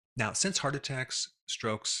Now, since heart attacks,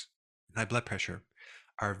 strokes, and high blood pressure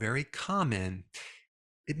are very common,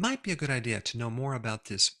 it might be a good idea to know more about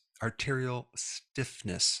this arterial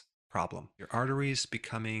stiffness problem, your arteries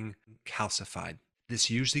becoming calcified. This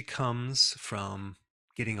usually comes from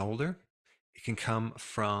getting older. It can come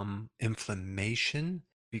from inflammation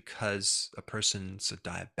because a person's a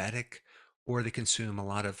diabetic or they consume a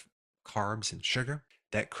lot of carbs and sugar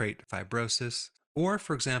that create fibrosis. Or,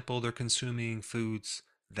 for example, they're consuming foods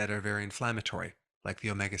that are very inflammatory, like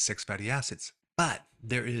the omega-6 fatty acids. But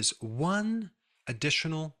there is one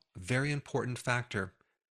additional very important factor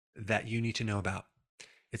that you need to know about.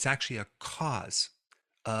 It's actually a cause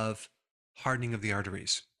of hardening of the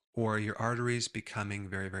arteries or your arteries becoming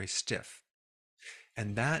very, very stiff.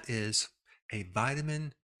 And that is a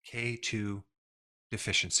vitamin K2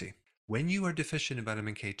 deficiency. When you are deficient in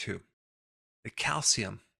vitamin K2, the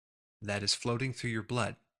calcium that is floating through your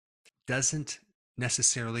blood doesn't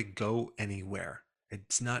necessarily go anywhere.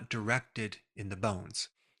 It's not directed in the bones.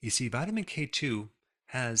 You see, vitamin K2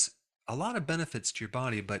 has a lot of benefits to your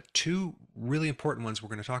body, but two really important ones we're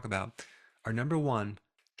going to talk about are number one,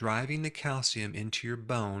 driving the calcium into your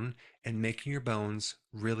bone and making your bones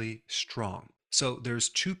really strong. So there's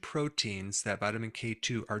two proteins that vitamin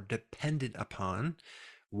K2 are dependent upon,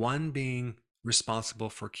 one being responsible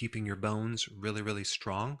for keeping your bones really, really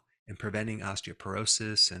strong and preventing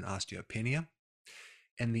osteoporosis and osteopenia.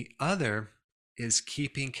 And the other is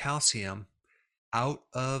keeping calcium out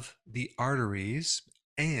of the arteries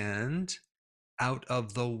and out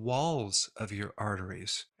of the walls of your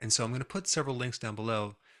arteries. And so I'm going to put several links down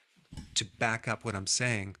below to back up what I'm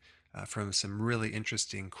saying from some really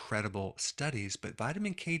interesting, credible studies. But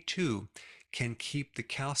vitamin K2 can keep the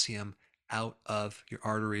calcium out of your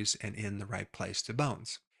arteries and in the right place, the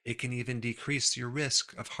bones. It can even decrease your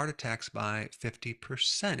risk of heart attacks by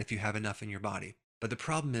 50% if you have enough in your body. But the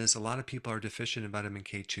problem is a lot of people are deficient in vitamin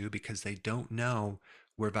K2 because they don't know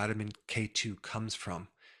where vitamin K2 comes from.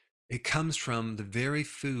 It comes from the very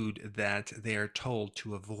food that they are told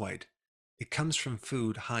to avoid. It comes from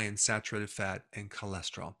food high in saturated fat and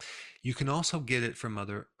cholesterol. You can also get it from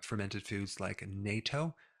other fermented foods like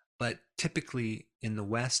natto, but typically in the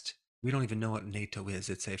West, we don't even know what natto is.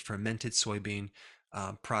 It's a fermented soybean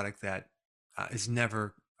product that is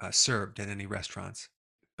never served at any restaurants.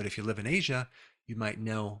 But if you live in Asia, you might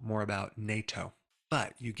know more about natto.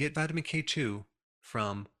 But you get vitamin K2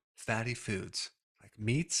 from fatty foods like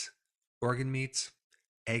meats, organ meats,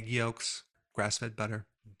 egg yolks, grass-fed butter,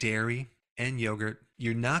 dairy, and yogurt.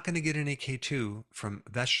 You're not going to get any K2 from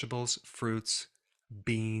vegetables, fruits,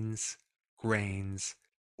 beans, grains,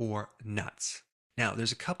 or nuts. Now,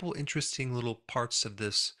 there's a couple interesting little parts of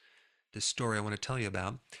this story I want to tell you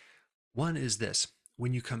about. One is this.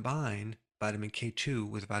 When you combine vitamin K2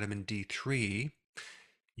 with vitamin D3,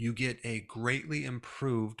 you get a greatly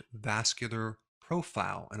improved vascular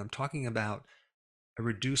profile. And I'm talking about a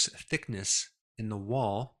reduced thickness in the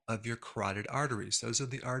wall of your carotid arteries. Those are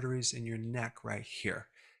the arteries in your neck right here,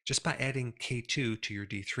 just by adding K2 to your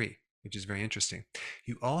D3, which is very interesting.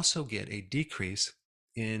 You also get a decrease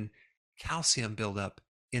in calcium buildup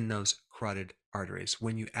in those carotid arteries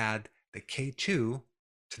when you add the K2 to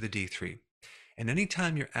the D3. And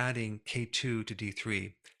anytime you're adding K2 to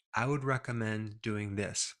D3, I would recommend doing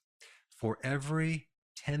this. For every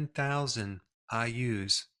 10,000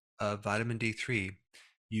 IUs of vitamin D3,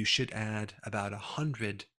 you should add about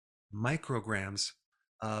 100 micrograms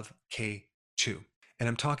of K2. And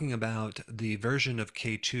I'm talking about the version of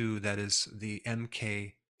K2 that is the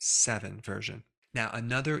MK7 version. Now,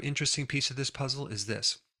 another interesting piece of this puzzle is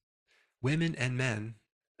this. Women and men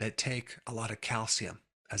that take a lot of calcium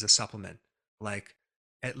as a supplement, like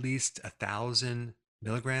at least 1,000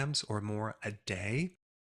 milligrams or more a day,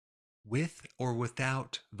 with or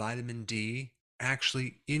without vitamin D,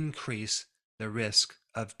 actually increase the risk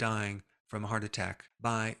of dying from a heart attack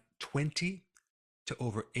by 20 to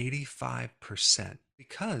over 85%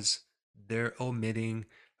 because they're omitting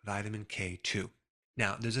vitamin K2.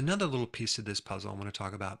 Now, there's another little piece of this puzzle I want to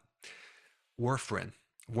talk about. Warfarin.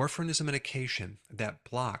 Warfarin is a medication that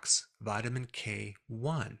blocks vitamin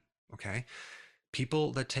K1. Okay.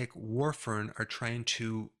 People that take warfarin are trying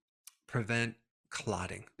to prevent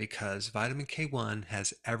clotting because vitamin K1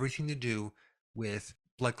 has everything to do with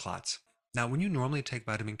blood clots. Now, when you normally take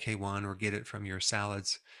vitamin K1 or get it from your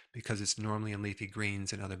salads because it's normally in leafy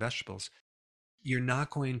greens and other vegetables, you're not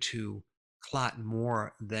going to clot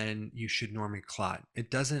more than you should normally clot. It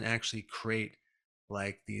doesn't actually create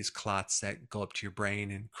like these clots that go up to your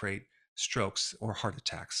brain and create strokes or heart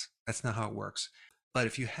attacks. That's not how it works. But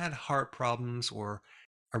if you had heart problems or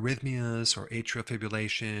arrhythmias or atrial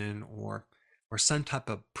fibrillation or or some type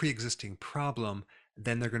of pre-existing problem,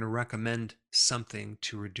 then they're going to recommend something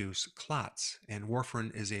to reduce clots. And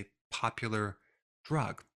warfarin is a popular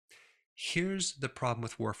drug. Here's the problem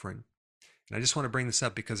with warfarin. And I just want to bring this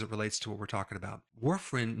up because it relates to what we're talking about.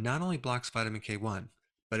 Warfarin not only blocks vitamin K1,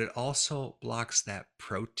 but it also blocks that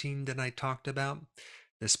protein that I talked about,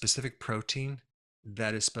 the specific protein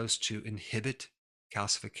that is supposed to inhibit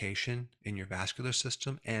calcification in your vascular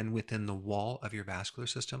system and within the wall of your vascular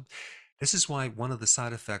system. This is why one of the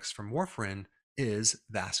side effects from warfarin is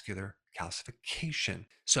vascular calcification.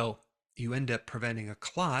 So you end up preventing a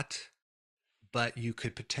clot, but you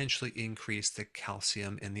could potentially increase the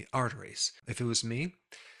calcium in the arteries. If it was me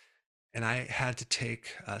and I had to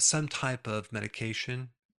take some type of medication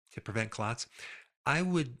to prevent clots, I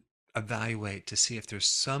would evaluate to see if there's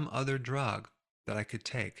some other drug that I could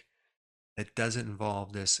take that doesn't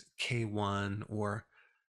involve this K1 or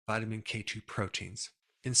vitamin K2 proteins.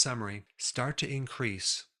 In summary, start to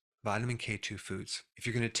increase vitamin K2 foods. If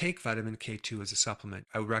you're going to take vitamin K2 as a supplement,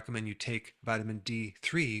 I would recommend you take vitamin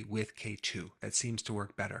D3 with K2. That seems to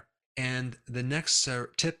work better. And the next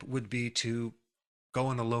tip would be to go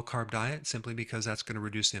on a low carb diet simply because that's going to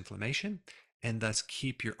reduce inflammation and thus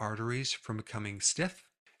keep your arteries from becoming stiff.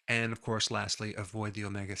 And of course, lastly, avoid the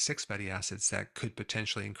omega-6 fatty acids that could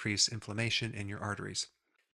potentially increase inflammation in your arteries.